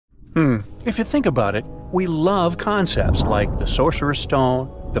If you think about it, we love concepts like the Sorcerer's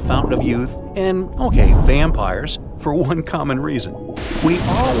Stone, the Fountain of Youth, and, vampires, for one common reason. We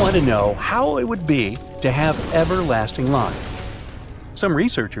all want to know how it would be to have everlasting life. Some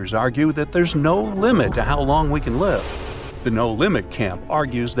researchers argue that there's no limit to how long we can live. The no-limit camp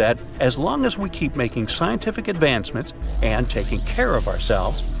argues that as long as we keep making scientific advancements and taking care of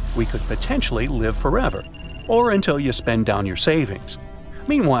ourselves, we could potentially live forever, or until you spend down your savings.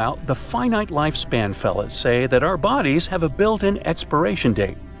 Meanwhile, the finite lifespan fellas say that our bodies have a built-in expiration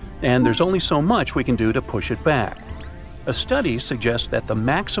date, and there's only so much we can do to push it back. A study suggests that the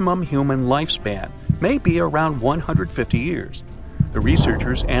maximum human lifespan may be around 150 years. The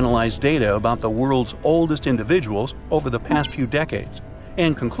researchers analyzed data about the world's oldest individuals over the past few decades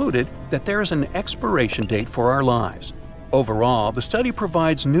and concluded that there is an expiration date for our lives. Overall, the study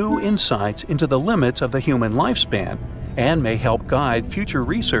provides new insights into the limits of the human lifespan and may help guide future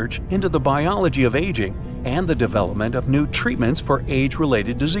research into the biology of aging and the development of new treatments for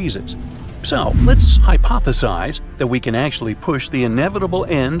age-related diseases. So, let's hypothesize that we can actually push the inevitable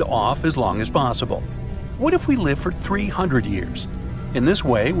end off as long as possible. What if we live for 300 years? In this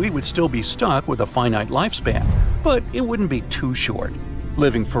way, we would still be stuck with a finite lifespan, but it wouldn't be too short.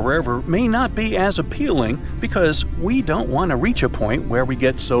 Living forever may not be as appealing because we don't want to reach a point where we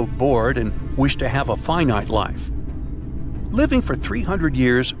get so bored and wish to have a finite life. Living for 300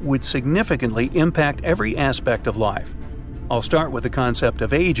 years would significantly impact every aspect of life. I'll start with the concept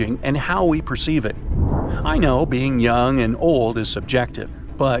of aging and how we perceive it. I know being young and old is subjective,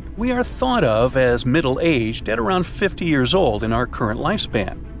 but we are thought of as middle-aged at around 50 years old in our current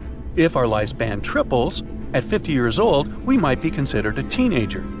lifespan. If our lifespan triples, at 50 years old, we might be considered a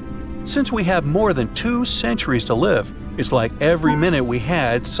teenager. Since we have more than 2 centuries to live, it's like every minute we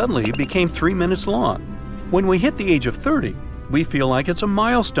had suddenly became 3 minutes long. When we hit the age of 30, we feel like it's a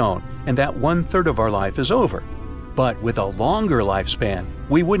milestone and that 1/3 of our life is over. But with a longer lifespan,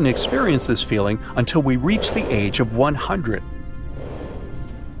 we wouldn't experience this feeling until we reach the age of 100.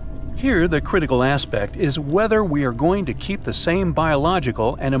 Here, the critical aspect is whether we are going to keep the same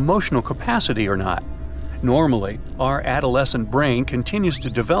biological and emotional capacity or not. Normally, our adolescent brain continues to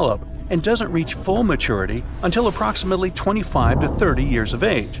develop and doesn't reach full maturity until approximately 25 to 30 years of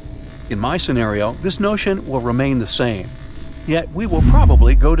age. In my scenario, this notion will remain the same. Yet we will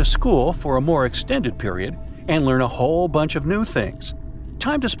probably go to school for a more extended period and learn a whole bunch of new things.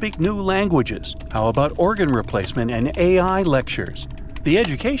 Time to speak new languages. How about organ replacement and AI lectures? The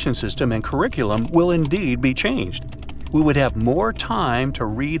education system and curriculum will indeed be changed. We would have more time to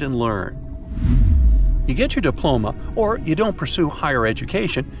read and learn. You get your diploma, or you don't pursue higher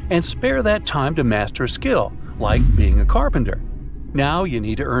education and spare that time to master a skill, like being a carpenter. Now you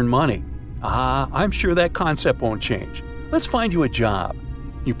need to earn money. I'm sure that concept won't change. Let's find you a job.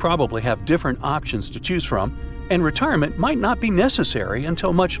 You probably have different options to choose from, and retirement might not be necessary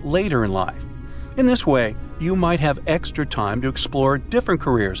until much later in life. In this way, you might have extra time to explore different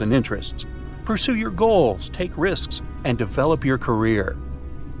careers and interests. Pursue your goals, take risks, and develop your career.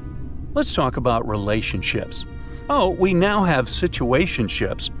 Let's talk about relationships. We now have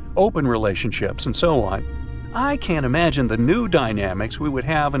situationships, open relationships, and so on. I can't imagine the new dynamics we would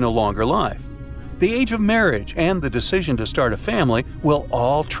have in a longer life. The age of marriage and the decision to start a family will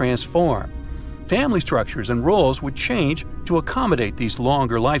all transform. Family structures and roles would change to accommodate these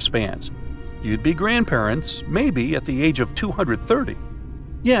longer lifespans. You'd be grandparents, maybe at the age of 230.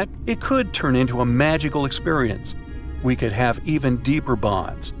 Yet, it could turn into a magical experience. We could have even deeper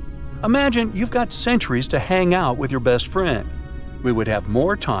bonds. Imagine you've got centuries to hang out with your best friend. We would have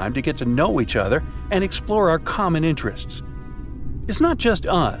more time to get to know each other and explore our common interests. It's not just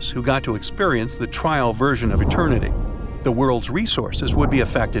us who got to experience the trial version of eternity. The world's resources would be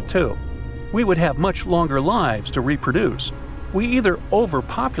affected too. We would have much longer lives to reproduce. We either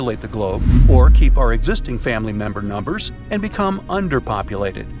overpopulate the globe or keep our existing family member numbers and become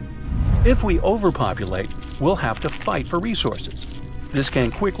underpopulated. If we overpopulate, we'll have to fight for resources. This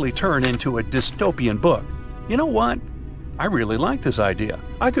can quickly turn into a dystopian book. You know what? I really like this idea.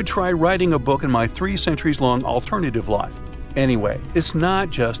 I could try writing a book in my 3 centuries-long alternative life. Anyway, it's not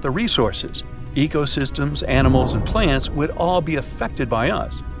just the resources. Ecosystems, animals, and plants would all be affected by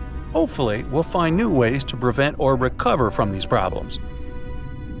us. Hopefully, we'll find new ways to prevent or recover from these problems.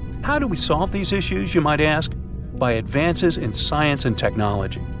 How do we solve these issues, you might ask? By advances in science and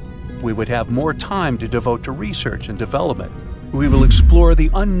technology. We would have more time to devote to research and development. We will explore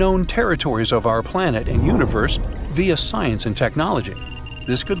the unknown territories of our planet and universe via science and technology.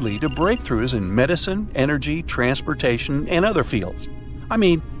 This could lead to breakthroughs in medicine, energy, transportation, and other fields. I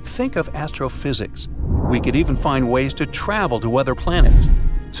mean, think of astrophysics. We could even find ways to travel to other planets.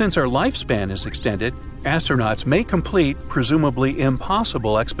 Since our lifespan is extended, astronauts may complete presumably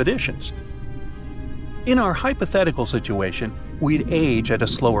impossible expeditions. In our hypothetical situation, we'd age at a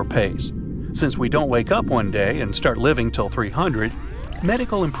slower pace. Since we don't wake up one day and start living till 300,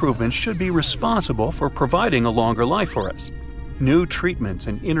 medical improvements should be responsible for providing a longer life for us. New treatments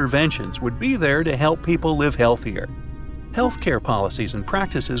and interventions would be there to help people live healthier. Healthcare policies and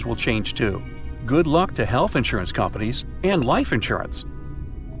practices will change too. Good luck to health insurance companies and life insurance.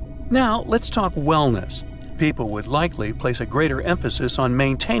 Now, let's talk wellness. People would likely place a greater emphasis on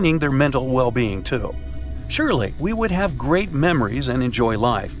maintaining their mental well-being too. Surely, we would have great memories and enjoy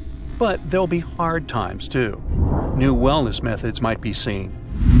life, but there'll be hard times too. New wellness methods might be seen.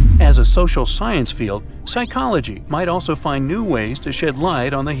 As a social science field, psychology might also find new ways to shed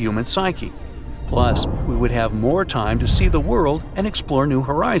light on the human psyche. Plus, we would have more time to see the world and explore new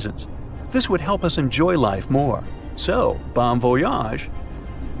horizons. This would help us enjoy life more. So, bon voyage!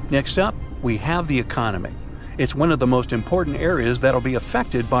 Next up, we have the economy. It's one of the most important areas that'll be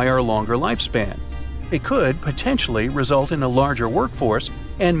affected by our longer lifespan. It could potentially result in a larger workforce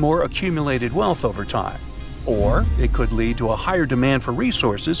and more accumulated wealth over time. Or it could lead to a higher demand for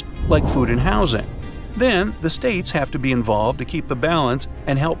resources like food and housing. Then, the states have to be involved to keep the balance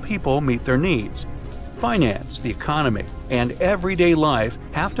and help people meet their needs. Finance, the economy, and everyday life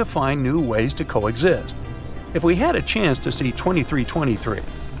have to find new ways to coexist. If we had a chance to see 2323,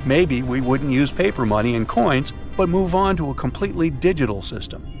 maybe we wouldn't use paper money and coins, but move on to a completely digital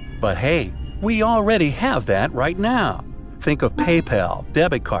system. But hey, we already have that right now. Think of PayPal,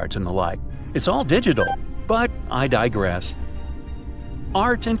 debit cards, and the like. It's all digital, but I digress.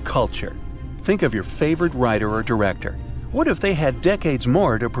 Art and culture. Think of your favorite writer or director. What if they had decades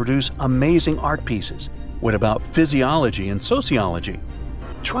more to produce amazing art pieces? What about physiology and sociology?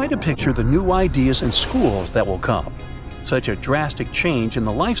 Try to picture the new ideas and schools that will come. Such a drastic change in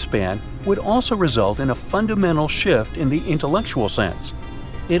the lifespan would also result in a fundamental shift in the intellectual sense.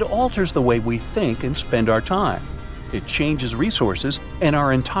 It alters the way we think and spend our time. It changes resources and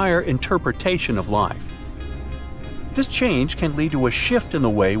our entire interpretation of life. This change can lead to a shift in the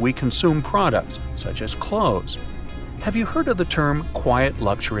way we consume products, such as clothes. Have you heard of the term quiet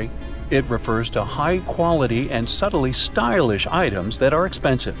luxury? It refers to high-quality and subtly stylish items that are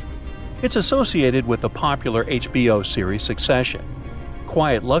expensive. It's associated with the popular HBO series Succession.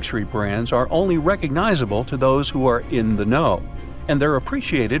 Quiet luxury brands are only recognizable to those who are in the know, and they're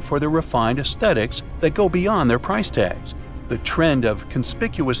appreciated for their refined aesthetics that go beyond their price tags. The trend of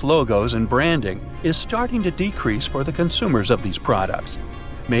conspicuous logos and branding is starting to decrease for the consumers of these products.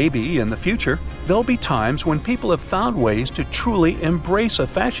 Maybe in the future, there'll be times when people have found ways to truly embrace a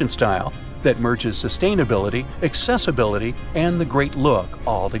fashion style that merges sustainability, accessibility, and the great look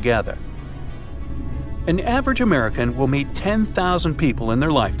all together. An average American will meet 10,000 people in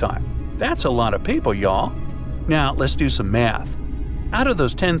their lifetime. That's a lot of people, y'all. Now, let's do some math. Out of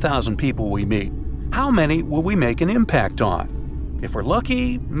those 10,000 people we meet, how many will we make an impact on? If we're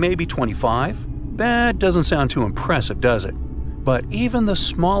lucky, maybe 25? That doesn't sound too impressive, does it? But even the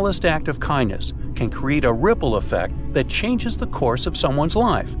smallest act of kindness can create a ripple effect that changes the course of someone's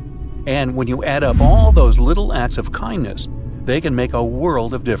life. And when you add up all those little acts of kindness, they can make a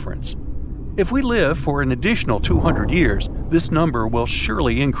world of difference. If we live for an additional 200 years, this number will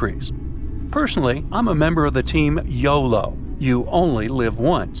surely increase. Personally, I'm a member of the team YOLO. You only live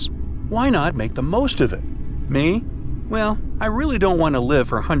once. Why not make the most of it? Me? Well, I really don't want to live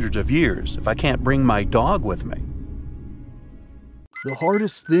for hundreds of years if I can't bring my dog with me. The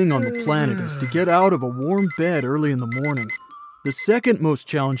hardest thing on the planet is to get out of a warm bed early in the morning. The second most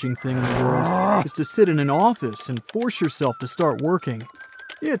challenging thing in the world is to sit in an office and force yourself to start working.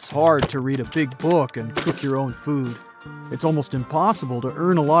 It's hard to read a big book and cook your own food. It's almost impossible to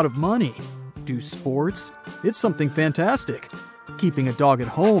earn a lot of money. Do sports? It's something fantastic. Keeping a dog at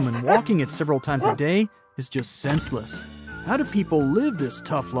home and walking it several times a day is just senseless. How do people live this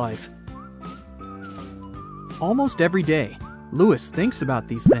tough life? Almost every day, Lewis thinks about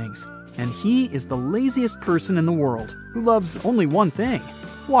these things, and he is the laziest person in the world who loves only one thing: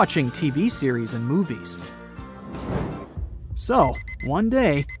 watching TV series and movies. So, one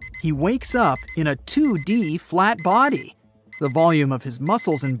day, he wakes up in a 2D flat body. The volume of his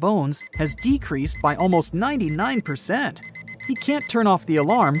muscles and bones has decreased by almost 99%. He can't turn off the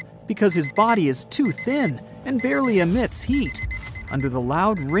alarm because his body is too thin and barely emits heat. Under the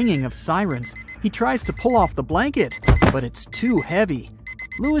loud ringing of sirens, he tries to pull off the blanket, but it's too heavy.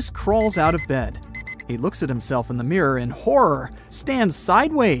 Lewis crawls out of bed. He looks at himself in the mirror in horror, stands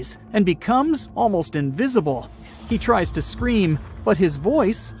sideways, and becomes almost invisible. He tries to scream, but his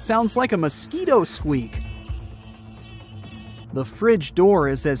voice sounds like a mosquito squeak. The fridge door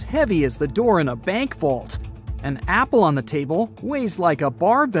is as heavy as the door in a bank vault. An apple on the table weighs like a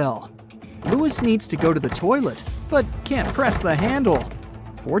barbell. Louis needs to go to the toilet, but can't press the handle.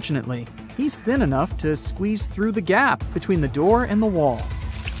 Fortunately, he's thin enough to squeeze through the gap between the door and the wall.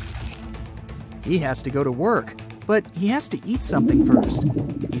 He has to go to work, but he has to eat something first.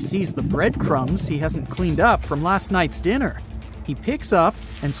 He sees the breadcrumbs he hasn't cleaned up from last night's dinner. He picks up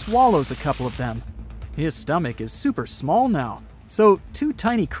and swallows a couple of them. His stomach is super small now, so 2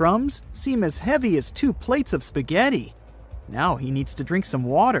 tiny crumbs seem as heavy as 2 plates of spaghetti. Now he needs to drink some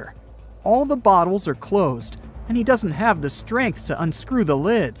water. All the bottles are closed, and he doesn't have the strength to unscrew the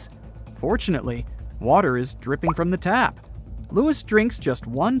lids. Fortunately, water is dripping from the tap. Louis drinks just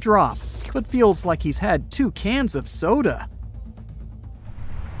 1 drop, but feels like he's had 2 cans of soda.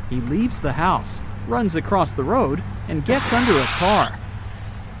 He leaves the house, runs across the road, and gets under a car.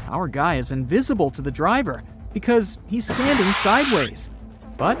 Our guy is invisible to the driver because he's standing sideways.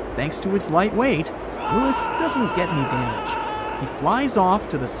 But thanks to his light weight, Louis doesn't get any damage. He flies off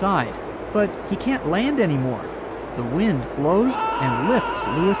to the side, but he can't land anymore. The wind blows and lifts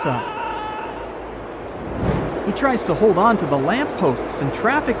Louis up. He tries to hold on to the lampposts and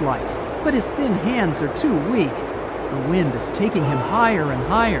traffic lights, but his thin hands are too weak. The wind is taking him higher and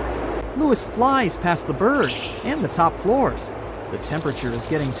higher. Louis flies past the birds and the top floors. The temperature is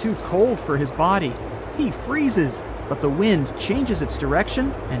getting too cold for his body. He freezes, but the wind changes its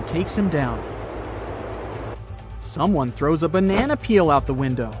direction and takes him down. Someone throws a banana peel out the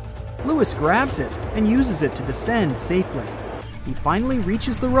window. Louis grabs it and uses it to descend safely. He finally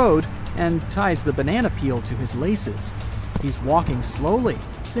reaches the road and ties the banana peel to his laces. He's walking slowly,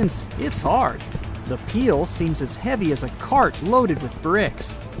 since it's hard. The peel seems as heavy as a cart loaded with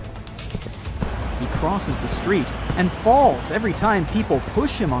bricks. He crosses the street and falls every time people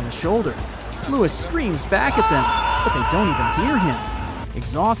push him on the shoulder. Louis screams back at them, but they don't even hear him.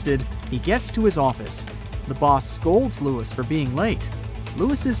 Exhausted, he gets to his office. The boss scolds Louis for being late.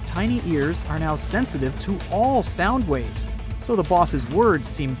 Louis's tiny ears are now sensitive to all sound waves, so the boss's words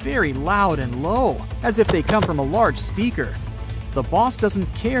seem very loud and low, as if they come from a large speaker. The boss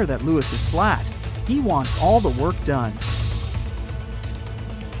doesn't care that Louis is flat. He wants all the work done.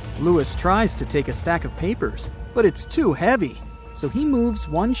 Louis tries to take a stack of papers, but it's too heavy, so he moves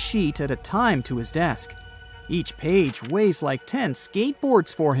 1 sheet at a time to his desk. Each page weighs like 10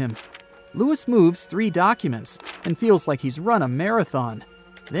 skateboards for him. Louis moves 3 documents and feels like he's run a marathon.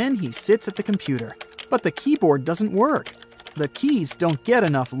 Then he sits at the computer, but the keyboard doesn't work. The keys don't get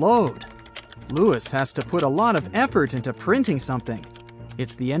enough load. Louis has to put a lot of effort into printing something.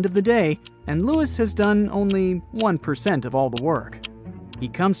 It's the end of the day, and Louis has done only 1% of all the work. He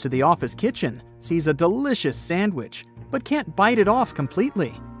comes to the office kitchen, sees a delicious sandwich, but can't bite it off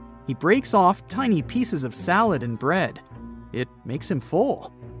completely. He breaks off tiny pieces of salad and bread. It makes him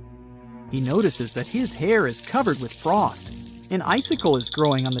full. He notices that his hair is covered with frost. An icicle is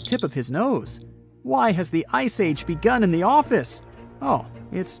growing on the tip of his nose. Why has the ice age begun in the office? Oh,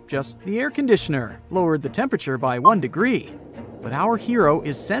 it's just the air conditioner lowered the temperature by 1 degree. But our hero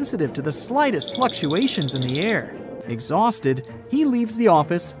is sensitive to the slightest fluctuations in the air. Exhausted, he leaves the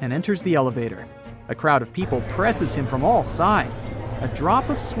office and enters the elevator. A crowd of people presses him from all sides. A drop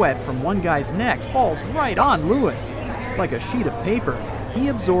of sweat from one guy's neck falls right on Louis. Like a sheet of paper, he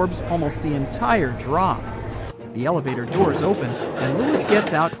absorbs almost the entire drop. The elevator doors open, and Louis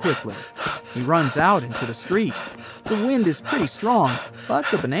gets out quickly. He runs out into the street. The wind is pretty strong, but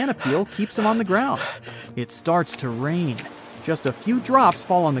the banana peel keeps him on the ground. It starts to rain. Just a few drops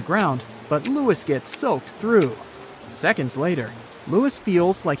fall on the ground, but Louis gets soaked through. Seconds later, Louis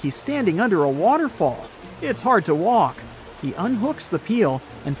feels like he's standing under a waterfall. It's hard to walk. He unhooks the peel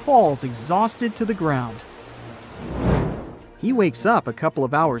and falls exhausted to the ground. He wakes up a couple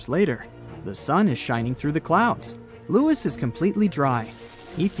of hours later. The sun is shining through the clouds. Louis is completely dry.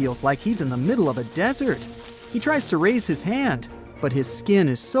 He feels like he's in the middle of a desert. He tries to raise his hand, but his skin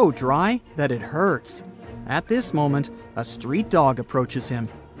is so dry that it hurts. At this moment, a street dog approaches him.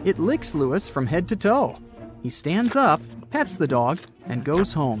 It licks Louis from head to toe. He stands up, pets the dog, and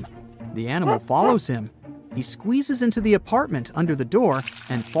goes home. The animal follows him. He squeezes into the apartment under the door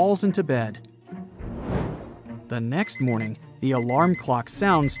and falls into bed. The next morning, the alarm clock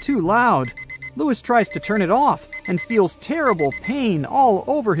sounds too loud. Louis tries to turn it off and feels terrible pain all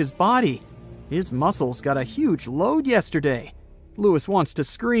over his body. His muscles got a huge load yesterday. Louis wants to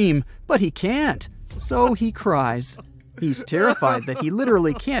scream, but he can't, so he cries. He's terrified that he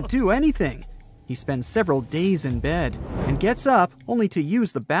literally can't do anything. He spends several days in bed and gets up only to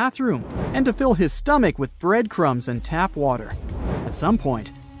use the bathroom and to fill his stomach with breadcrumbs and tap water. At some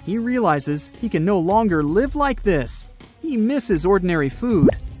point, he realizes he can no longer live like this. He misses ordinary food,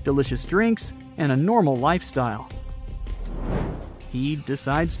 delicious drinks, and a normal lifestyle. He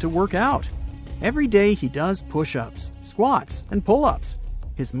decides to work out. Every day he does push-ups, squats, and pull-ups.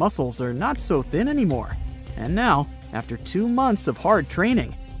 His muscles are not so thin anymore. And now, after 2 months of hard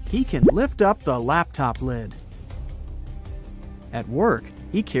training, he can lift up the laptop lid. At work,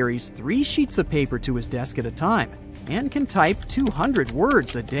 he carries 3 sheets of paper to his desk at a time and can type 200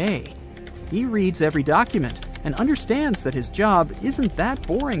 words a day. He reads every document and understands that his job isn't that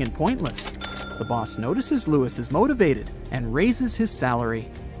boring and pointless. The boss notices Lewis is motivated and raises his salary.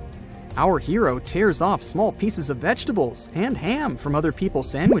 Our hero tears off small pieces of vegetables and ham from other people's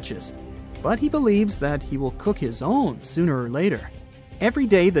sandwiches, but he believes that he will cook his own sooner or later. Every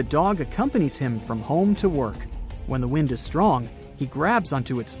day the dog accompanies him from home to work. When the wind is strong, he grabs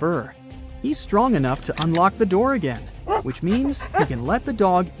onto its fur. He's strong enough to unlock the door again, which means he can let the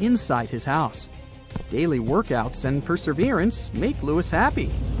dog inside his house. Daily workouts and perseverance make Lewis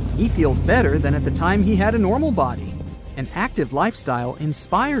happy. He feels better than at the time he had a normal body. An active lifestyle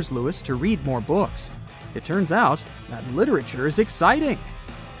inspires Lewis to read more books. It turns out that literature is exciting.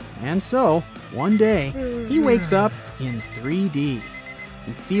 And so, one day, he wakes up in 3D.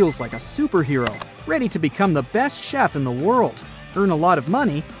 He feels like a superhero, ready to become the best chef in the world, earn a lot of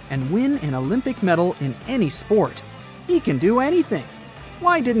money, and win an Olympic medal in any sport. He can do anything.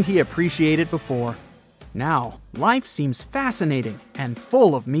 Why didn't he appreciate it before? Now, life seems fascinating and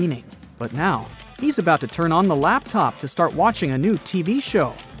full of meaning. But now, he's about to turn on the laptop to start watching a new TV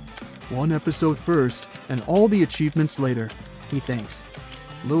show. 1 episode first, and all the achievements later, he thinks.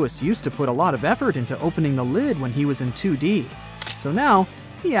 Lewis used to put a lot of effort into opening the lid when he was in 2D. So now,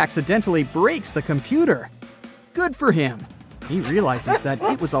 he accidentally breaks the computer. Good for him. He realizes that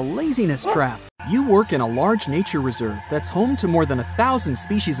it was a laziness trap. You work in a large nature reserve that's home to more than 1,000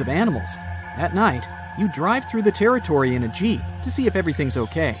 species of animals. At night, you drive through the territory in a Jeep to see if everything's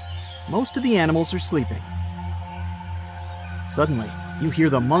okay. Most of the animals are sleeping. Suddenly, you hear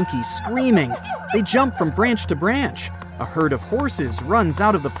the monkeys screaming. They jump from branch to branch. A herd of horses runs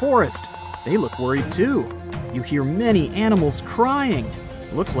out of the forest. They look worried too. You hear many animals crying.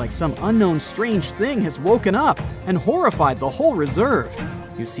 Looks like some unknown strange thing has woken up and horrified the whole reserve.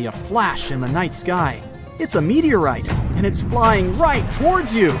 You see a flash in the night sky. It's a meteorite, and it's flying right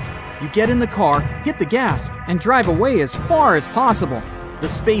towards you. You get in the car, hit the gas, and drive away as far as possible. The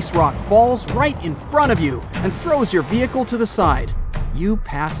space rock falls right in front of you and throws your vehicle to the side. You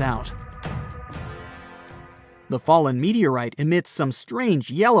pass out. The fallen meteorite emits some strange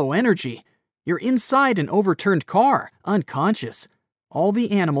yellow energy. You're inside an overturned car, unconscious. All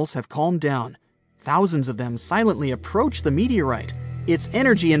the animals have calmed down. Thousands of them silently approach the meteorite. Its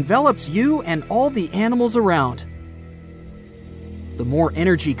energy envelops you and all the animals around. The more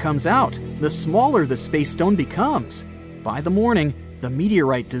energy comes out, the smaller the space stone becomes. By the morning, the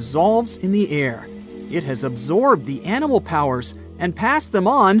meteorite dissolves in the air. It has absorbed the animal powers and passed them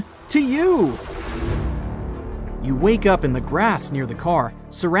on to you. You wake up in the grass near the car,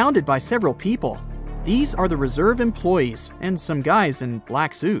 surrounded by several people. These are the reserve employees and some guys in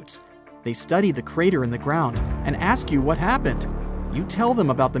black suits. They study the crater in the ground and ask you what happened. You tell them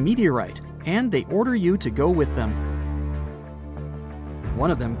about the meteorite, and they order you to go with them.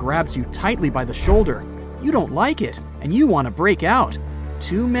 One of them grabs you tightly by the shoulder. You don't like it, and you want to break out.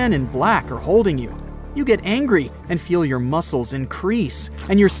 2 men in black are holding you. You get angry and feel your muscles increase,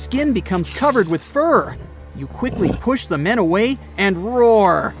 and your skin becomes covered with fur. You quickly push the men away and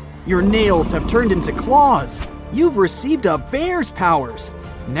roar. Your nails have turned into claws. You've received a bear's powers.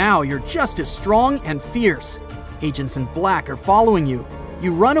 Now you're just as strong and fierce. Agents in black are following you.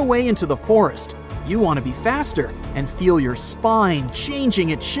 You run away into the forest. You want to be faster and feel your spine changing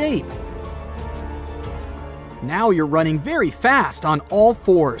its shape. Now you're running very fast on all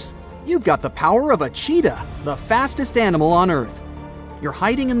fours. You've got the power of a cheetah, the fastest animal on Earth. You're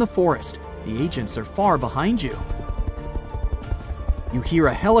hiding in the forest. The agents are far behind you. You hear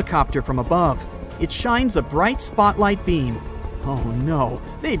a helicopter from above. It shines a bright spotlight beam. Oh no,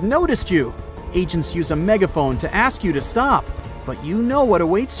 they've noticed you. Agents use a megaphone to ask you to stop. But you know what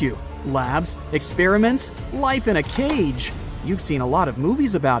awaits you. Labs, experiments, life in a cage. You've seen a lot of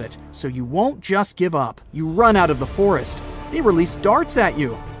movies about it, so you won't just give up. You run out of the forest. They release darts at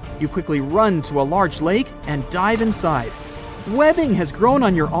you. You quickly run to a large lake and dive inside. Webbing has grown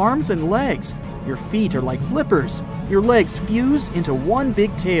on your arms and legs. Your feet are like flippers. Your legs fuse into one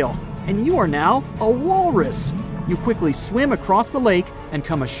big tail, and you are now a walrus. You quickly swim across the lake and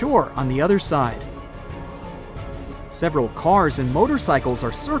come ashore on the other side. Several cars and motorcycles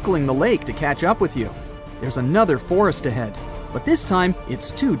are circling the lake to catch up with you. There's another forest ahead, but this time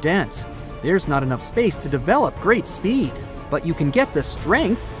it's too dense. There's not enough space to develop great speed, but you can get the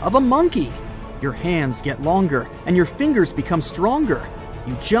strength of a monkey. Your hands get longer and your fingers become stronger.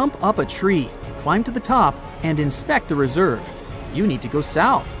 You jump up a tree, climb to the top, and inspect the reserve. You need to go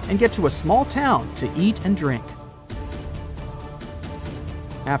south and get to a small town to eat and drink.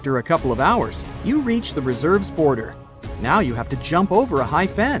 After a couple of hours, you reach the reserve's border. Now you have to jump over a high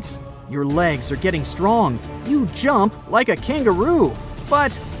fence. Your legs are getting strong. You jump like a kangaroo,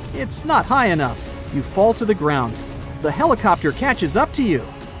 but it's not high enough. You fall to the ground. The helicopter catches up to you.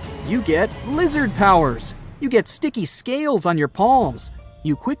 You get lizard powers. You get sticky scales on your palms.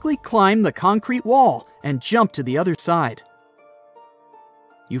 You quickly climb the concrete wall and jump to the other side.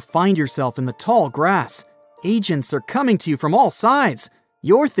 You find yourself in the tall grass. Agents are coming to you from all sides.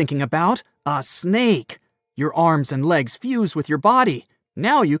 You're thinking about a snake. Your arms and legs fuse with your body.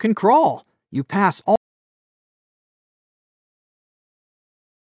 Now you can crawl. You pass all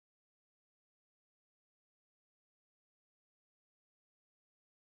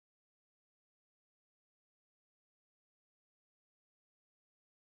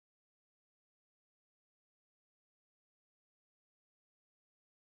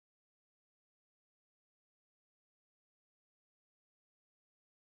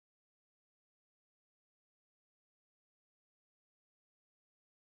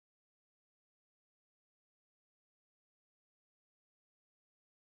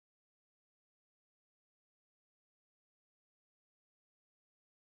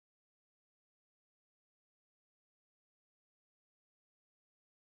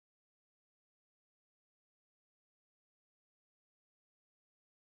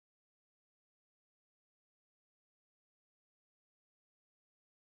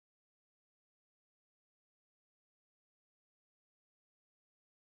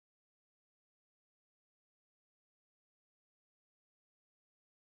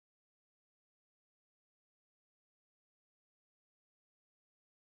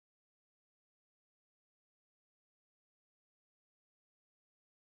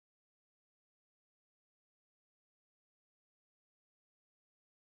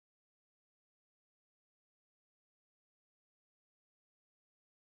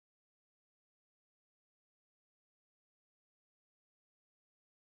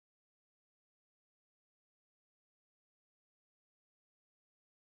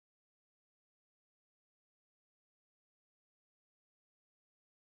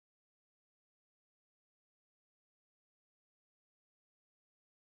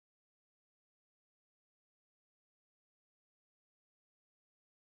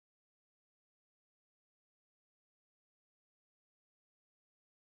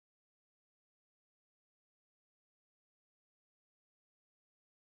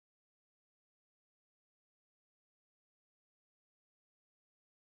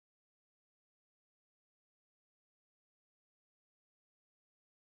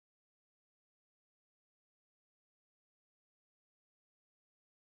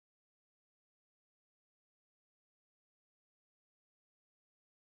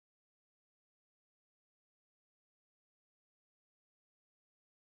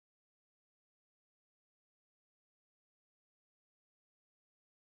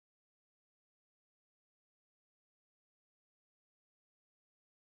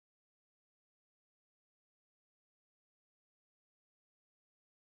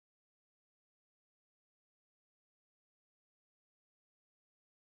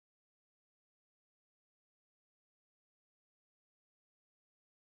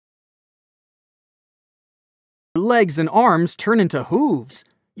your legs and arms turn into hooves.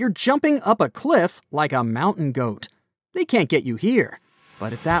 You're jumping up a cliff like a mountain goat. They can't get you here.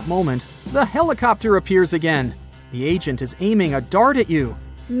 But at that moment, the helicopter appears again. The agent is aiming a dart at you.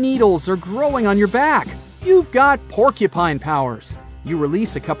 Needles are growing on your back. You've got porcupine powers. You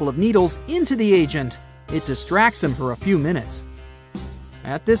release a couple of needles into the agent. It distracts him for a few minutes.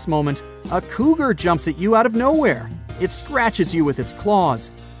 At this moment, a cougar jumps at you out of nowhere. It scratches you with its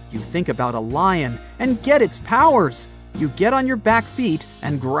claws. You think about a lion and get its powers. You get on your back feet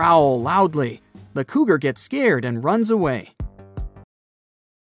and growl loudly. The cougar gets scared and runs away.